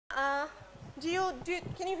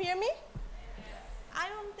Can you hear me? I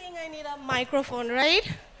don't think I need a microphone, right?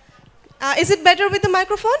 Is it better with the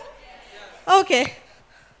microphone? Okay,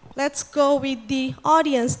 let's go with the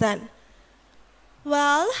audience then.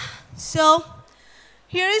 Well, so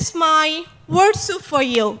here is my word soup for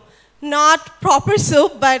you. Not proper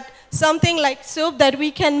soup, but something like soup that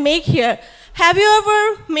we can make here. Have you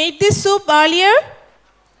ever made this soup earlier?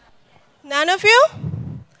 None of you?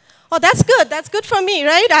 Oh, that's good. That's good for me,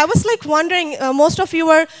 right? I was like wondering, most of you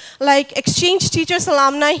are like exchange teachers,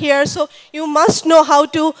 alumni here, so you must know how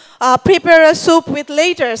to prepare a soup with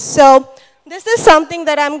letters. So this is something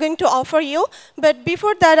that I'm going to offer you. But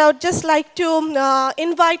before that, I would just like to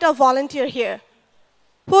invite a volunteer here.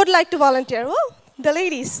 Who would like to volunteer? Oh, the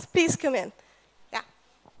ladies, please come in. Yeah.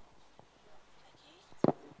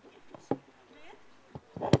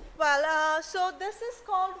 Well, so this is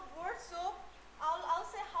called word soup. I'll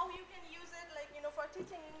say how you can use it, like, for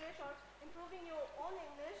teaching English or improving your own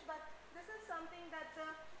English, but this is something that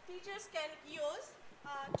teachers can use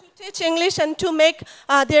to teach English and to make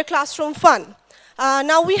their classroom fun.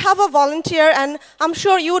 Now we have a volunteer, and I'm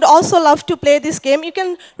sure you would also love to play this game. You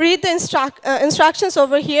can read the instructions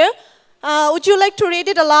over here. Would you like to read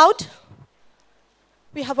it aloud?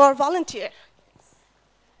 We have our volunteer.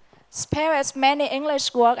 Spell as many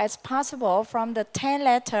English words as possible from the 10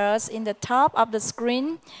 letters in the top of the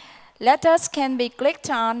screen. Letters can be clicked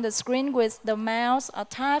on the screen with the mouse or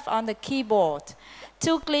typed on the keyboard.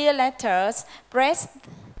 To clear letters, press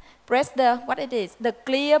the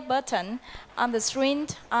clear button on the screen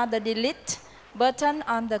or the delete button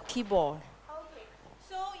on the keyboard. Okay,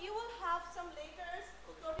 so you will have some letters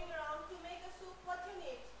floating around to make a soup. What you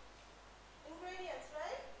need? Ingredients,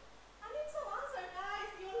 right? I need some answer, guys.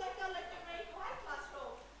 You're like a very quiet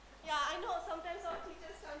classroom. Yeah, I know. Sometimes our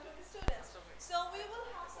teachers turn to the students. So we will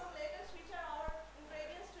have some letters which are our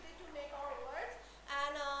ingredients today to make our words,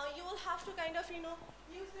 and you will have to kind of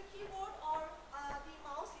use the keyboard or the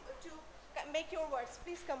mouse to make your words.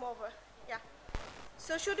 Please come over. Yeah.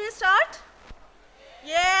 So should we start?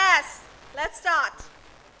 Yes. Let's start.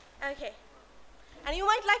 Okay. And you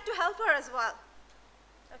might like to help her as well.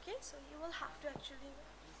 Okay, so you will have to actually...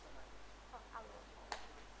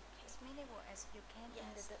 As many words as you can.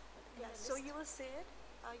 Yes. Yes. So you will say it.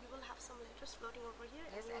 You will have some letters floating over here,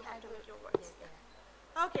 Yes, and you will have to will. make your words. Yes,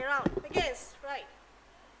 Okay, round. Begins. Right.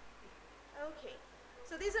 Okay.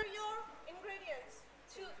 So these are your ingredients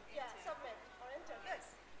to submit or enter.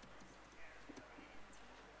 Yes.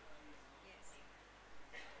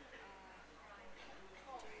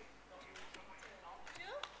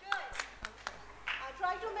 Good.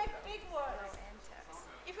 Try to make big words.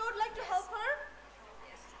 If you would like to help her.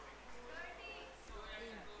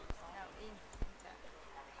 Enter.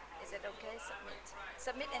 Is it okay? Submit.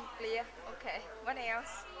 Submit and clear. Okay. What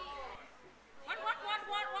else? What?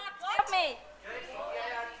 Help me.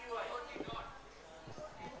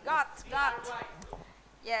 Got.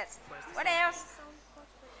 Yes. What else?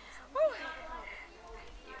 Woo.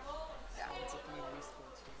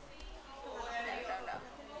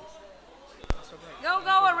 No.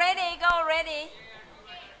 Go already.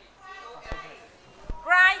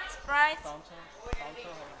 Right.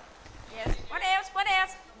 Yes. What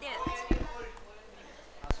else? Yes.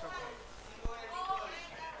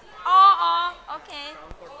 Oh, okay.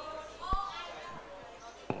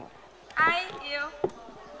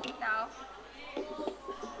 No.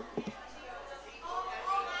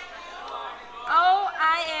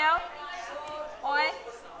 O-I-L. Oi.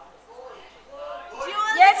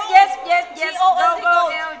 Yes. Go,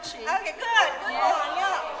 L-G. Okay, good. Good one,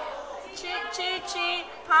 yeah. Chi,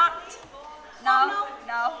 pot. No.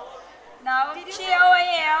 Did you say-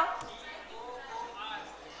 G-O-A-L.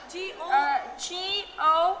 G-O...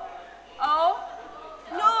 G-O-O.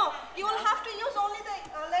 No, you will have to use only the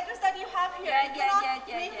letters that you have here. Yeah, You cannot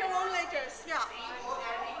yeah. make your own letters. Yeah.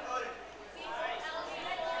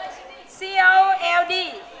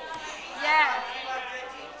 C-O-L-D. Yeah.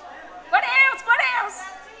 What else?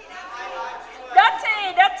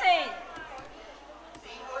 Dirty.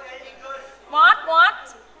 What?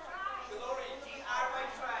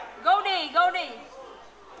 Goldie. Goalie.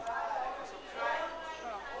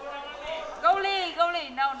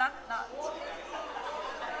 No, not.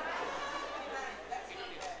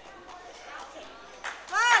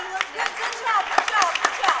 Man, good job.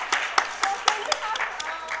 So can we have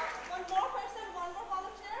one more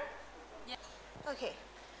volunteer? Yeah. Okay.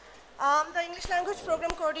 The English Language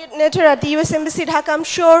Program Coordinator at the US Embassy Dhaka. I'm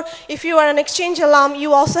sure if you are an exchange alum,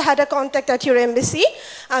 you also had a contact at your embassy.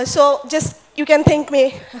 So just, you can thank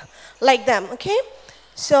me like them, okay?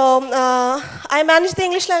 So I manage the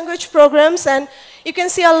English language programs, and You can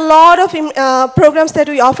see a lot of programs that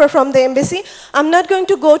we offer from the embassy. I'm not going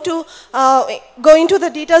to go into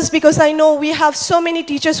the details because I know we have so many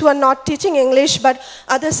teachers who are not teaching English but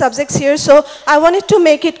other subjects here. So I wanted to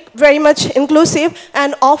make it very much inclusive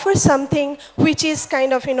and offer something which is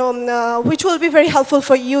kind of, which will be very helpful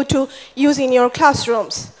for you to use in your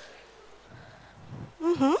classrooms.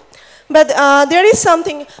 But there is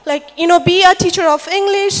something like, be a teacher of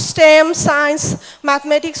English, STEM, science,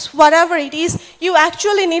 mathematics, whatever it is, you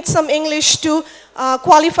actually need some English to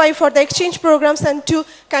qualify for the exchange programs and to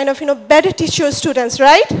kind of, better teach your students,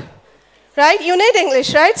 right? Right? You need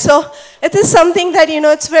English, right? So it is something that,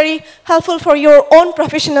 it's very helpful for your own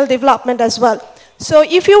professional development as well. So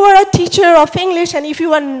if you are a teacher of English and if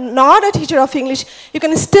you are not a teacher of English, you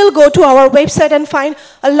can still go to our website and find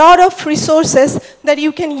a lot of resources that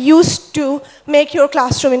you can use to make your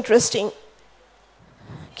classroom interesting.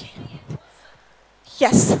 Okay.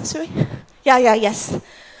 Yes, sorry? Yes.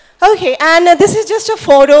 Okay, and this is just a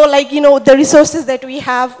photo, like, the resources that we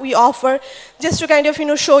have, we offer, just to kind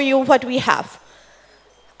of, show you what we have.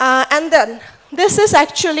 And then, this is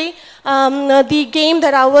actually the game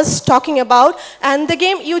that I was talking about, and the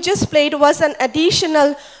game you just played was an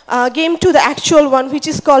additional game to the actual one, which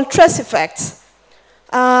is called Trace Effects.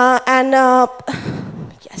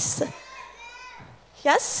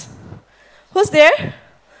 Yes? Who's there?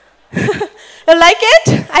 You like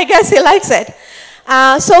it? I guess he likes it.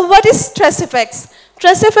 So what is Trace Effects?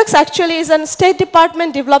 Trace Effects actually is a State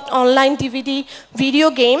Department developed online DVD video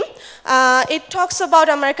game. It talks about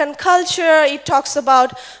American culture, it talks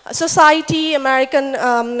about society, American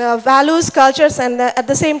values, cultures, and at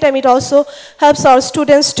the same time it also helps our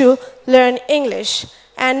students to learn English.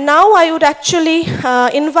 And now I would actually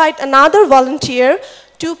invite another volunteer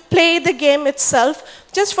to play the game itself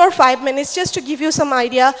just for 5 minutes, just to give you some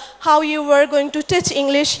idea how you were going to teach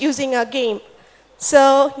English using a game.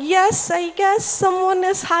 So, yes, I guess someone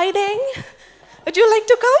is hiding. Would you like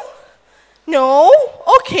to come? No?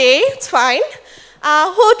 Okay, it's fine.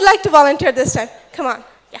 Who would like to volunteer this time? Come on.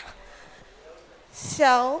 Yeah.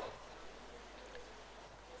 So,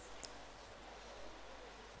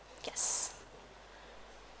 yes.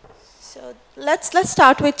 So, let's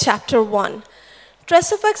start with chapter 1.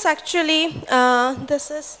 Trace Effects actually,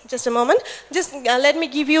 this is, just a moment, just let me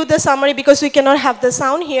give you the summary because we cannot have the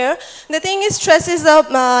sound here. The thing is, Trace is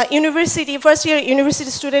a university, first year university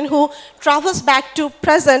student who travels back to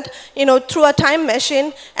present, through a time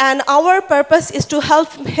machine, and our purpose is to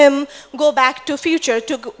help him go back to future,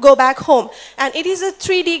 to go back home. And it is a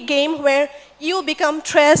 3D game where you become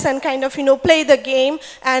Trace and kind of, play the game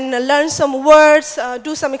and learn some words,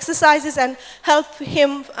 do some exercises and help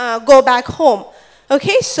him go back home.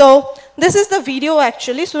 Okay, so this is the video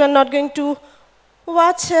actually, so we're not going to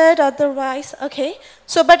watch it otherwise. Okay,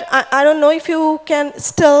 so but I don't know if you can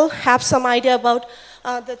still have some idea about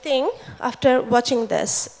the thing after watching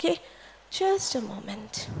this. Okay, just a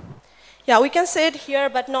moment. Yeah, we can say it here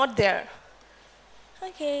but not there.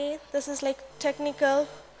 Okay, this is like technical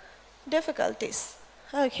difficulties.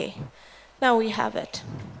 Okay, now we have it.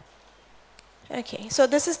 Okay, so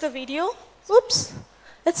this is the video. Oops,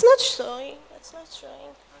 it's not showing. It's not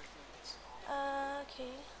showing.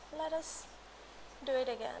 Okay, let us do it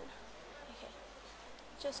again. Okay,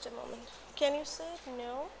 just a moment. Can you say it?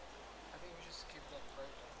 No? I think we should skip that part.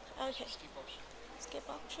 Okay. Skip option. Skip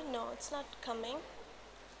option? No, it's not coming.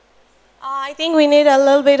 I think we need a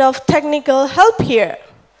little bit of technical help here.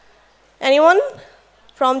 Anyone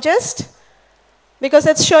from GIST? Because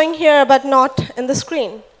it's showing here but not in the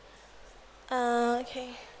screen.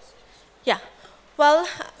 Okay. Yeah. Well,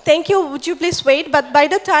 thank you. Would you please wait? But by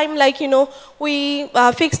the time, we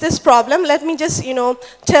fix this problem, let me just,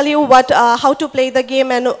 tell you how to play the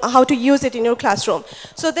game and how to use it in your classroom.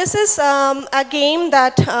 So this is a game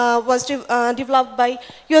that was developed by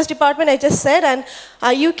U.S. Department, I just said, and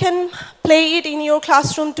you can play it in your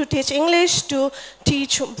classroom to teach English, to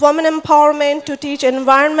teach women empowerment, to teach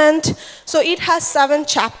environment. So it has 7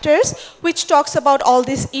 chapters, which talks about all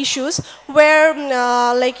these issues, where,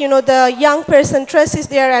 the young person, Trace, is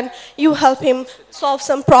there, and you help him solve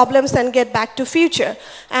some problems and get back to future.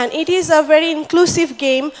 And it is a very inclusive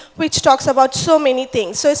game which talks about so many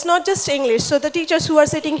things. So it's not just English. So the teachers who are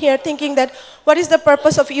sitting here thinking that what is the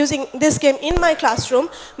purpose of using this game in my classroom,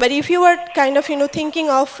 but if you are kind of thinking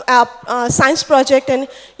of a science project and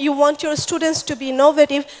you want your students to be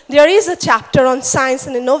innovative, there is a chapter on science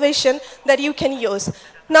and innovation that you can use.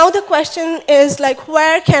 Now the question is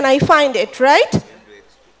where can I find it, right?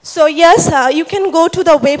 So yes, you can go to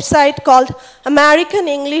the website called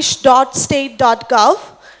americanenglish.state.gov,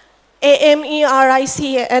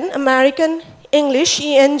 AMERICAN, American English,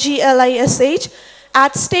 ENGLISH,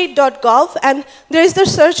 at state.gov, and there is the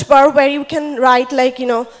search bar where you can write like,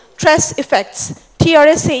 TRES effects.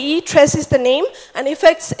 TRSAE, TRES is the name, and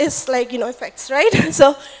effects is like, effects, right?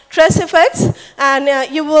 So TRES effects,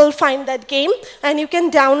 and you will find that game, and you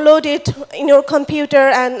can download it in your computer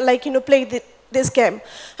and like, play this game.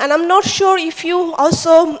 And I'm not sure if you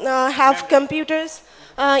also have computers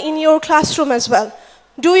in your classroom as well.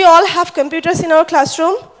 Do you all have computers in our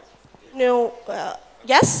classroom? No.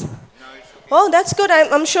 Yes? Oh, that's good.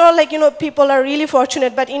 I'm sure like, people are really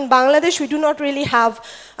fortunate, but in Bangladesh, we do not really have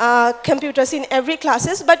computers in every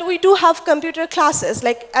classes, but we do have computer classes,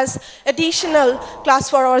 like as additional class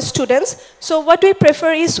for our students. So what we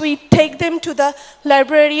prefer is we take them to the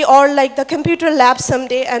library or like the computer lab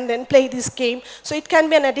someday and then play this game. So it can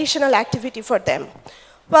be an additional activity for them.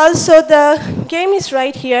 Well, so the game is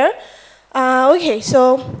right here. Okay,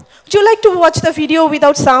 so would you like to watch the video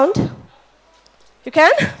without sound? You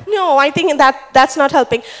can? No, I think that's not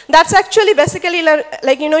helping. That's actually basically like,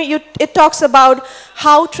 it talks about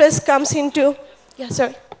how TRES comes into, yeah,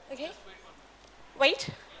 sorry. Okay. Wait.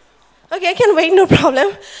 Okay, I can wait, no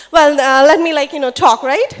problem. Well, let me talk,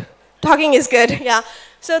 right? Talking is good, yeah.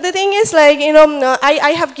 So the thing is like,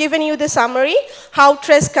 I have given you the summary, how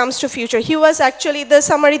TRES comes to future. Here was actually the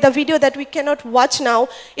summary, the video that we cannot watch now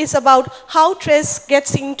is about how TRES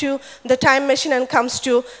gets into the time machine and comes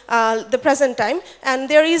to the present time. And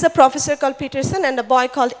there is a professor called Peterson and a boy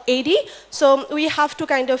called Eddie. So we have to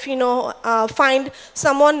kind of, find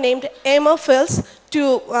someone named Emma Fields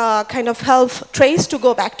to kind of help TRES to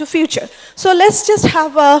go back to future. So let's just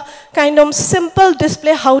have a kind of simple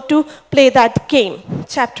display how to play that game,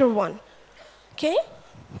 chapter 1. Okay?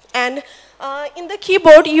 And in the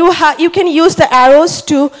keyboard, you can use the arrows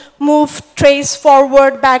to move TRES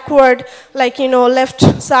forward, backward, like, left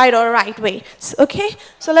side or right way. Okay?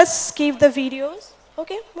 So let's skip the videos.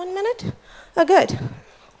 Okay, 1 minute. Oh, good.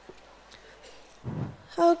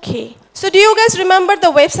 Okay. So do you guys remember the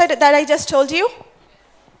website that I just told you?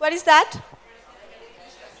 What is that?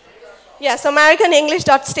 Yes,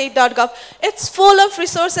 AmericanEnglish.state.gov. It's full of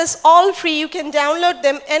resources, all free. You can download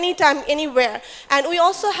them anytime, anywhere. And we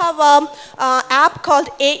also have an app called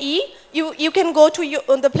AE. You can go to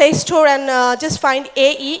the Play Store and just find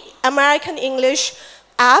AE, American English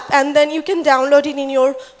app, and then you can download it in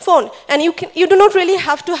your phone. And you do not really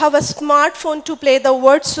have to have a smartphone to play the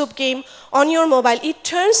word soup game on your mobile. It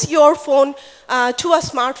turns your phone to a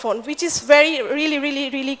smartphone, which is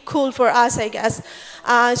really cool for us, I guess.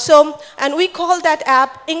 And we call that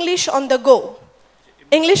app English on the Go.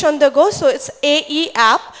 English on the Go, so it's AE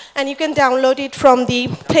app, and you can download it from the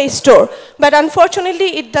Play Store. But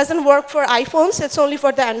unfortunately, it doesn't work for iPhones. It's only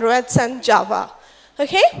for the Androids and Java.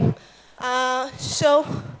 Okay? So,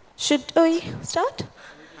 should we start?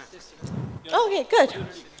 Okay, good.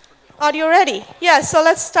 Are you ready? Yes, so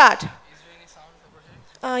let's start.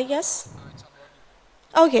 Yes?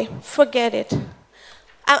 Okay, forget it.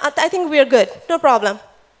 I think we're good. No problem.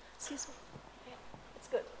 It's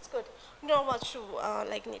good, it's good. No much to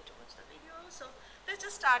need to watch the video, so let's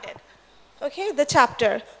just start it. Okay, the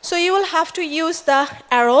chapter. So you will have to use the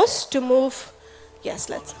arrows to move. Yes,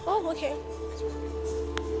 let's. Oh, okay.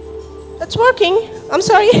 It's working. I'm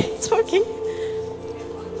sorry, it's working.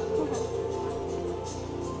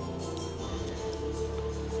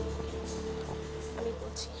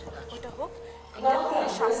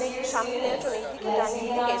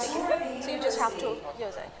 So you just have to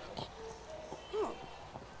use it.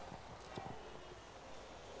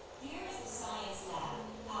 Here's the science lab.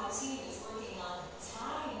 Our team is working on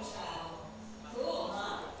time travel. Cool,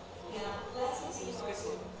 huh? Now, let's continue.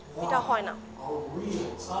 এটা হয় না। A real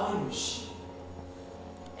time machine.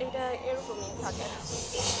 এটা এরকমই থাকে।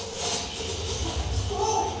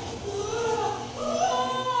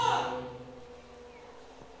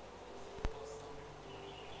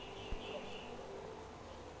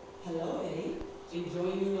 Hello, Eddie.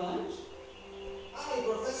 Enjoying your lunch? Hi,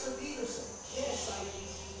 Professor Peterson. Yes,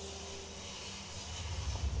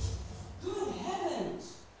 Good heavens!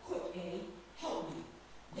 Quick, Eddie. Help me.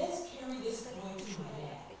 Let's carry this boy to my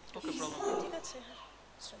dad. He's hurt. ঠিক আছে।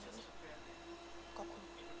 কখন?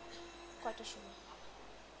 কয়টার সময়?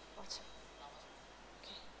 আচ্ছা।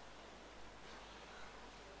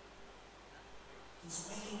 he's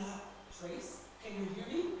waking up. Trace, can you hear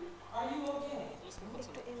me? Are you okay?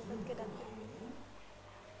 একটু এমকে ডাকতে।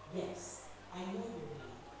 Yes, I know your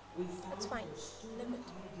name. We found That's fine. your Leave it.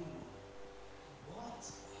 ID. What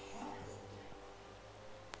happened?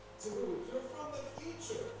 Dude, you're from the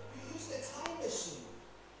future. You used a time machine.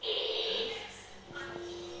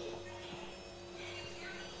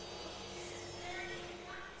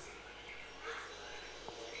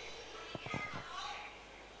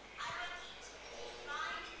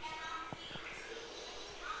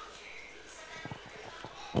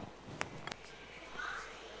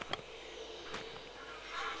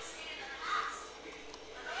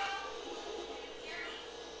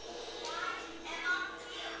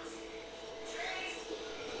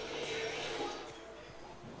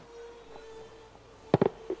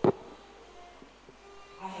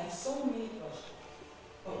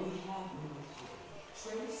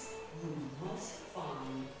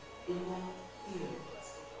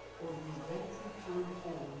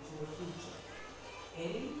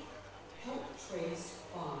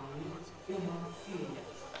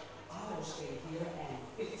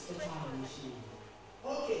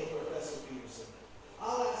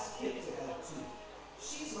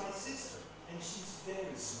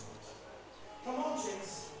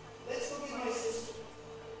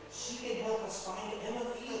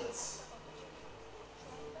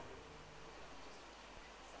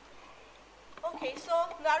 Okay, so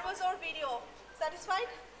that was our video. Satisfied?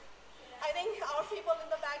 I think our people in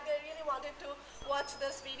the back, they really wanted to watch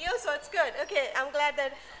this video, so it's good. Okay, I'm glad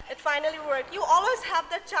that it finally worked. You always have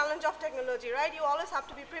that challenge of technology, right? You always have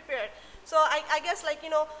to be prepared. So I guess, like, you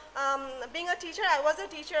know, being a teacher, I was a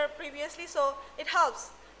teacher previously, so it helps.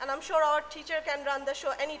 And I'm sure our teacher can run the show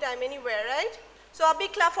anytime, anywhere, right? So a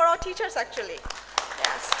big clap for our teachers, actually.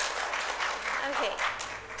 Yes. Okay.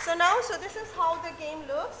 So now, so this is how the game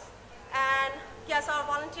looks. And yes, our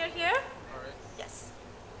volunteer here. All right. Yes.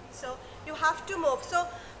 So you have to move. So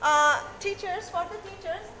teachers, for the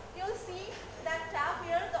teachers, you'll see that tab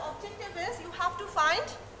here. The objective is you have to find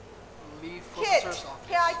Leave Kit. professor's office.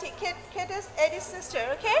 K-I-T. Kit is Eddie's sister,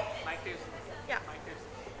 okay? Mike Davis. Yeah. Mike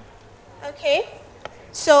Davis. Okay.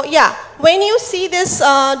 So yeah, when you see this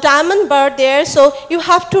diamond bird there, so you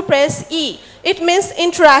have to press E. It means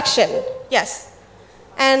interaction. Yes.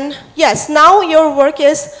 And yes, now your work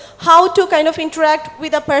is how to kind of interact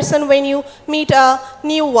with a person when you meet a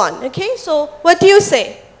new one. Okay, so what do you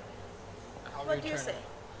say? How What do you return say? it?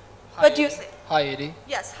 What do you say? Hi, Eddie.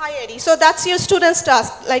 Yes, hi Eddie. So that's your student's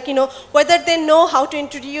task, like, you know, whether they know how to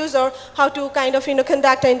introduce or how to kind of, you know,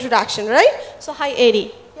 conduct an introduction, right? So hi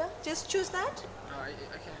Eddie. Yeah, just choose that. I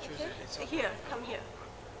can't choose Okay. it. It's okay. Here, come here.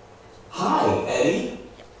 Hi, Eddie.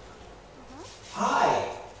 Hi.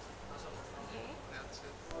 That's it.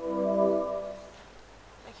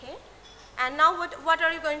 Okay. And now what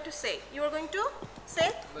are you going to say? You are going to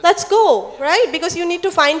say, let's go, right? Because you need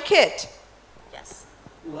to find Kit. Yes.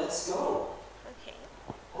 Let's go. Okay.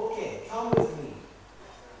 Okay, come with me.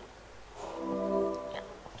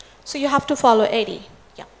 So you have to follow Eddie.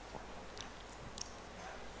 Yeah.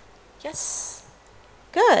 Yes.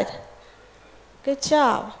 Good. Good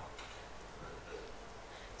job.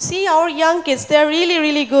 See, our young kids, they're really,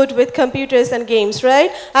 really good with computers and games,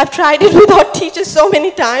 right? I've tried it with our teachers so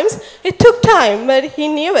many times. It took time, but he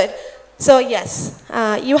knew it. So yes,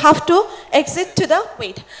 you have to exit to the,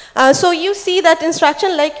 wait. So you see that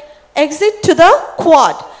instruction like exit to the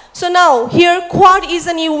quad. So now here quad is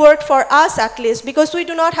a new word for us at least because we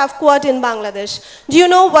do not have quad in Bangladesh. Do you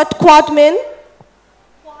know what quad mean?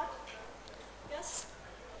 Quad? Yes?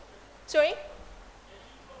 Sorry?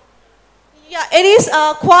 Yeah, it is,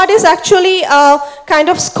 quad is actually a kind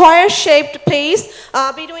of square-shaped place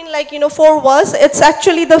between, like, you know, four walls. It's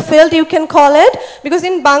actually the field, you can call it, because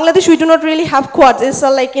in Bangladesh we do not really have quads. It's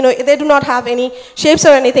like, you know, they do not have any shapes or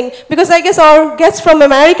anything. Because I guess our guests from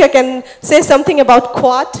America can say something about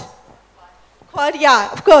quad. Quad,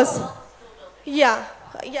 yeah, of course. Yeah,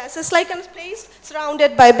 yes, it's like a place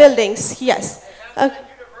surrounded by buildings, yes.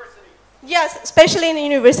 Yes, especially in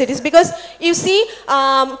universities, because you see,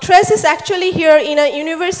 Tres is actually here in a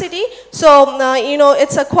university, so you know,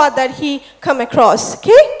 it's a quad that he come across,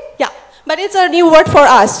 okay? Yeah, but it's a new word for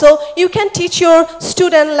us, so you can teach your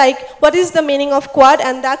student like what is the meaning of quad,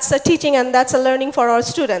 and that's a teaching and that's a learning for our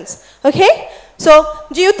students, okay? So,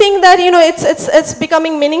 do you think that, you know, it's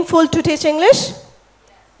becoming meaningful to teach English?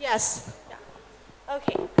 Yes. Yeah.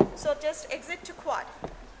 Okay, so just exit to quad.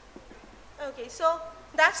 Okay, so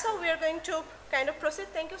that's how we are going to kind of proceed.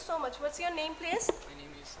 Thank you so much. What's your name, please?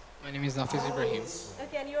 My name is Nafiz Ibrahim.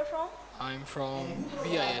 Okay, and you're from? I'm from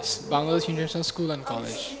BIS, Bangladesh International School and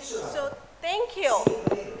College. So, thank you.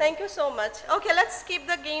 Thank you so much. Okay, let's keep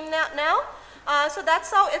the game now. So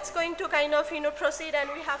that's how it's going to kind of, you know, proceed, and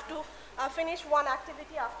we have to finish one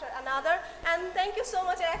activity after another. And thank you so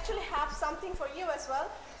much. I actually have something for you as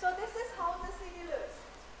well. So this is how the CD looks.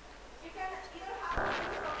 You can either have it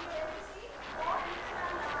from your PC, or you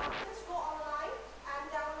can just go online and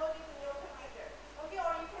download it in your computer. Okay,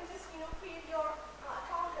 or you can just, you know, create your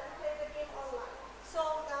account and play the game online. So,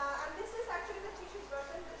 and this is actually the teacher's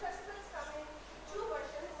version. The recipes come in two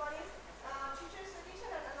versions. One is teacher's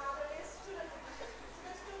edition and another is student edition. So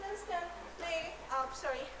the students can play,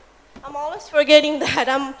 sorry, I'm always forgetting that.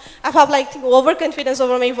 I have like overconfidence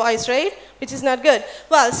over my voice, right? Which is not good.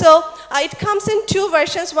 Well, so it comes in two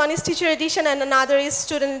versions. One is teacher edition and another is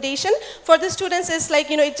student edition. For the students, it's like,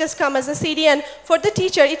 you know, it just comes as a CD, and for the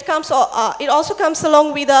teacher, it comes. It also comes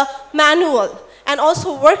along with a manual and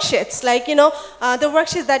also worksheets, like, you know, the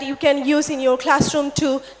worksheets that you can use in your classroom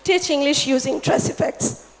to teach English using Trace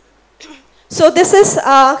effects. So this is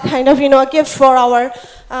kind of, you know, a gift for our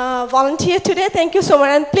volunteer today. Thank you so much,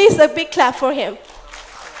 and please a big clap for him.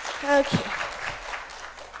 Okay.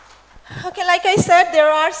 Okay, like I said,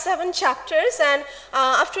 there are 7 chapters, and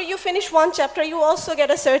after you finish one chapter, you also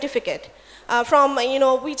get a certificate from,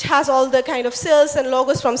 which has all the kind of seals and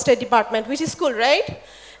logos from State Department, which is cool, right?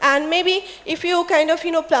 And maybe if you kind of,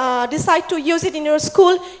 decide to use it in your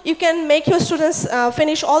school, you can make your students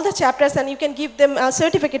finish all the chapters, and you can give them a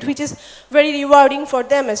certificate, which is very rewarding for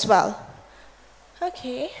them as well.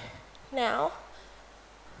 Okay, now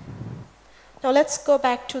let's go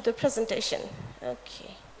back to the presentation.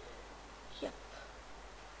 Okay.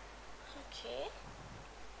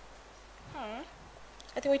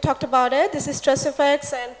 I think we talked about it. This is stress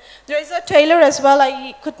effects, and there is a trailer as well.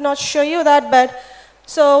 I could not show you that, but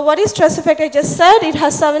so what is stress effect? I just said it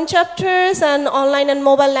has 7 chapters and online and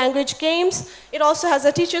mobile language games. It also has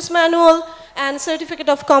a teacher's manual and certificate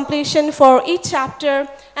of completion for each chapter,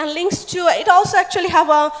 and links to it. Also actually have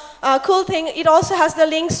a cool thing. It also has the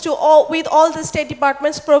links to all the State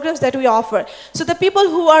Department's programs that we offer. So the people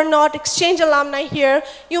who are not exchange alumni here,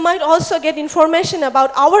 you might also get information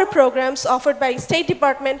about our programs offered by State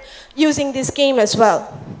Department using this game as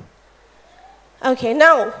well. Okay,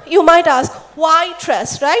 now you might ask, why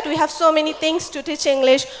TRES, right? We have so many things to teach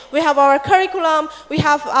English. We have our curriculum. We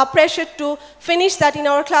have pressure to finish that in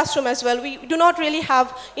our classroom as well. We do not really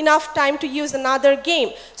have enough time to use another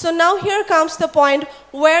game. So now here comes the point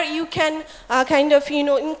where you can kind of,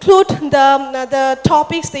 include the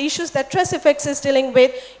topics, the issues that TRES is dealing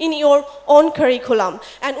with in your own curriculum.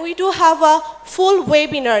 And we do have a full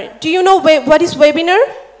webinar. Do you know what is webinar?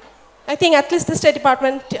 I think at least the State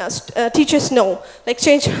Department teachers know, like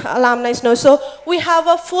exchange alumni know. So we have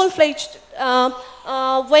a full-fledged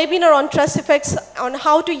webinar on stress effects, on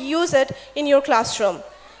how to use it in your classroom.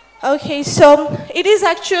 Okay, so it is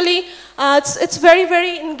actually, it's very,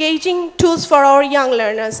 very engaging tools for our young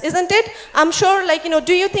learners, isn't it? I'm sure, like,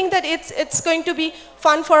 do you think that it's going to be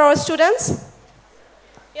fun for our students?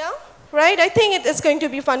 Yeah, right? I think it's going to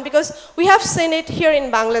be fun because we have seen it here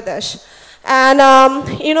in Bangladesh. And,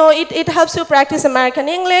 it helps you practice American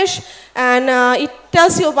English, and it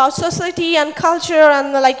tells you about society and culture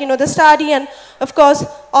and, the study, and, of course,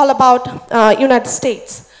 all about United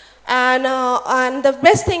States. And the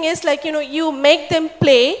best thing is, you make them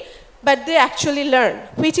play, but they actually learn,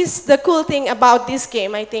 which is the cool thing about this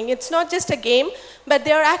game, I think. It's not just a game, but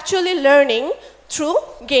they are actually learning through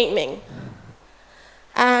gaming.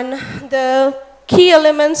 And the key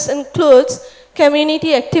elements includes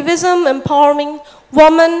community activism, empowering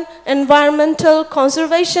women, environmental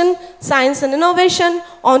conservation, science and innovation,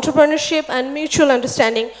 entrepreneurship, and mutual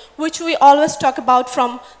understanding, which we always talk about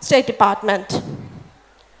from State Department.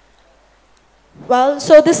 Well,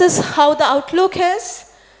 so this is how the outlook is.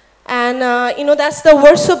 And, that's the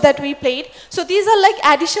workshop that we played. So these are like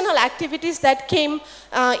additional activities that came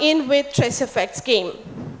in with Trace Effects game.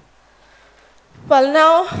 Well,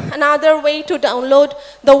 now another way to download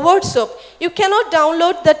the word soup. You cannot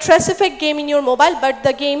download the Trace Effect game in your mobile, but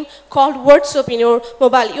the game called Word Soup in your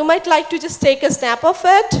mobile. You might like to just take a snap of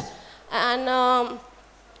it, and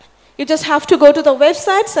you just have to go to the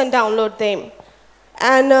websites and download them.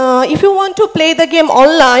 And if you want to play the game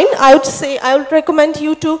online, I would recommend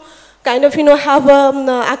you to kind of, have an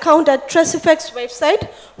account at Trace Effects website,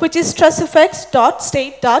 which is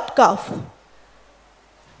traceeffects.state.gov.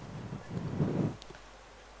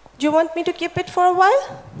 Do you want me to keep it for a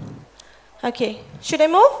while? Okay, should I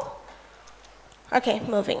move? Okay,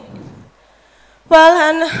 moving. Well,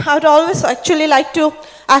 and I would always actually like to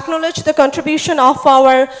acknowledge the contribution of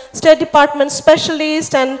our State Department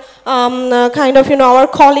specialists and kind of, our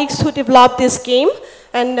colleagues who developed this game.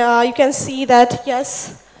 And you can see that,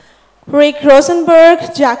 yes, Rick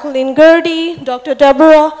Rosenberg, Jacqueline Gerdy, Dr.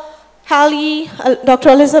 Deborah Halley, Dr.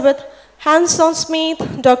 Elizabeth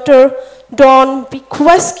Hanson-Smith, Dr. Don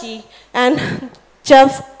Bikweski, and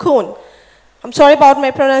Jeff Kuhn. I'm sorry about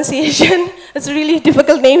my pronunciation. It's really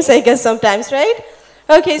difficult names, I guess, sometimes, right?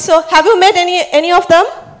 Okay, so have you met any of them?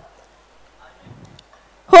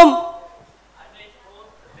 Whom?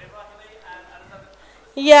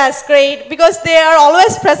 Yes, great, because they are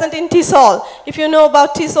always present in TESOL. If you know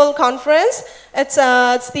about TESOL conference, it's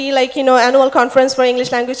the annual conference for English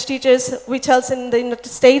language teachers, which holds in the United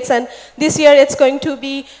States, and this year it's going to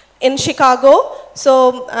be in Chicago.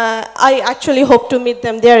 So I actually hope to meet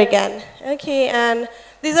them there again. Okay, and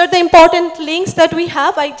these are the important links that we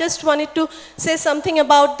have. I just wanted to say something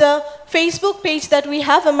about the Facebook page that we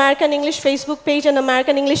have, American English Facebook page and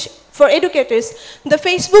American English for Educators. The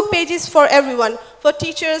Facebook page is for everyone, for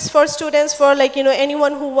teachers, for students, for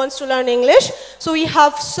anyone who wants to learn English. So we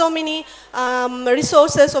have so many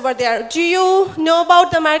resources over there. Do you know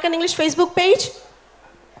about the American English Facebook page?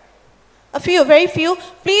 a few, very few,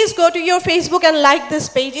 please go to your Facebook and like this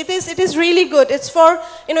page. It is really good. It's for,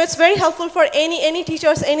 it's very helpful for any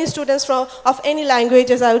teachers, any students of any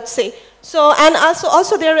languages, I would say. So, and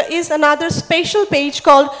also there is another special page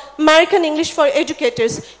called American English for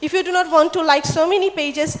Educators. If you do not want to like so many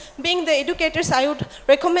pages, being the educators, I would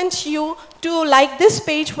recommend you to like this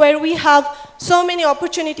page where we have so many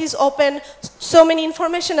opportunities open, so many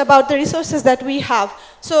information about the resources that we have.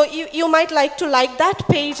 So you might like to like that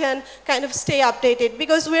page and kind of stay updated,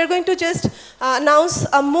 because we're going to just announce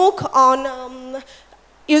a MOOC on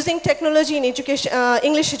using technology in education,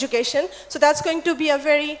 English education. So that's going to be a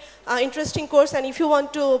very interesting course, and if you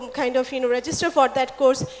want to kind of register for that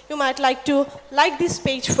course, you might like to like this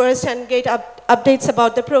page first and get updates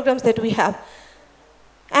about the programs that we have.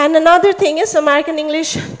 And another thing is American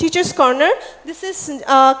English Teachers Corner. This is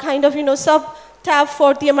kind of sub-tab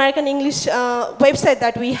for the American English website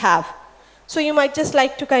that we have. So you might just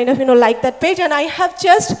like to kind of like that page, and I have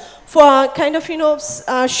just for kind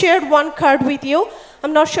of shared one card with you.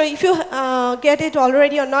 I'm not sure if you get it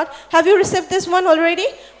already or not. Have you received this one already?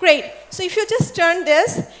 Great. So if you just turn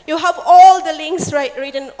this, you have all the links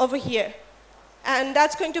written over here. And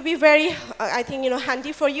that's going to be very, I think,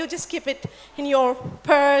 handy for you. Just keep it in your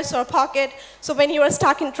purse or pocket. So when you are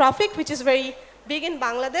stuck in traffic, which is very big in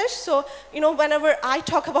Bangladesh, so whenever I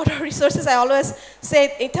talk about our resources, I always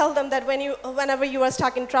tell them that whenever you are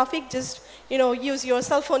stuck in traffic, just use your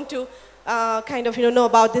cell phone to kind of know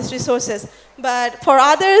about these resources. But for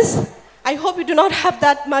others, I hope you do not have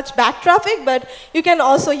that much bad traffic, but you can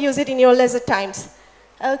also use it in your leisure times.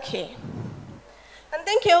 Okay. And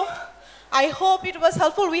thank you. I hope it was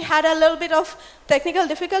helpful. We had a little bit of technical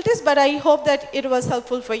difficulties, but I hope that it was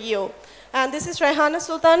helpful for you. And this is Raihana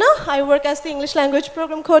Sultana. I work as the English Language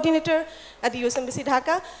Program Coordinator at the US Embassy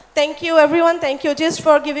Dhaka. Thank you, everyone. Thank you just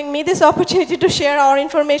for giving me this opportunity to share our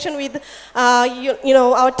information with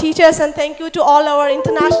our teachers. And thank you to all our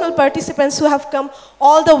international participants who have come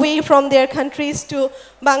all the way from their countries to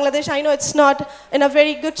Bangladesh. I know it's not in a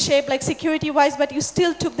very good shape, like security-wise, but you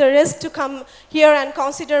still took the risk to come here and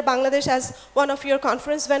consider Bangladesh as one of your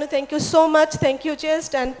conference venue. Thank you so much. Thank you,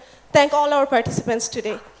 Just, and thank all our participants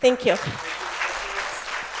today. Thank you.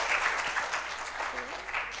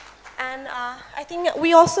 And I think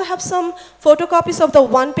we also have some photocopies of the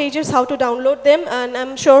one-pagers, how to download them, and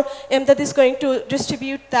I'm sure Imdad is going to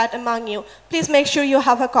distribute that among you. Please make sure you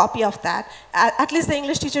have a copy of that. At least the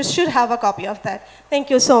English teachers should have a copy of that. Thank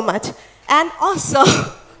you so much. And also,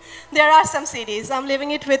 there are some CDs. I'm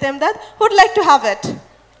leaving it with Imdad. Who'd like to have it?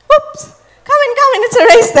 Oops. Come in, it's a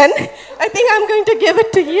race then. I think I'm going to give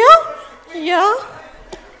it to you. Yeah.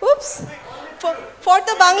 Oops. For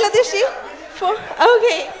the Bangladeshi?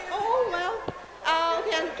 Okay. Oh, well.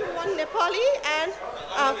 Okay, and to one Nepali, and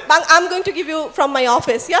I'm going to give you from my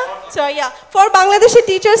office, yeah? So, yeah. For Bangladeshi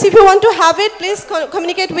teachers, if you want to have it, please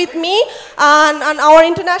communicate with me. And our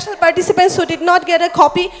international participants who did not get a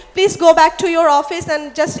copy, please go back to your office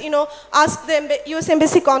and just, ask the US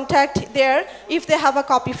Embassy contact there if they have a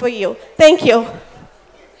copy for you. Thank you.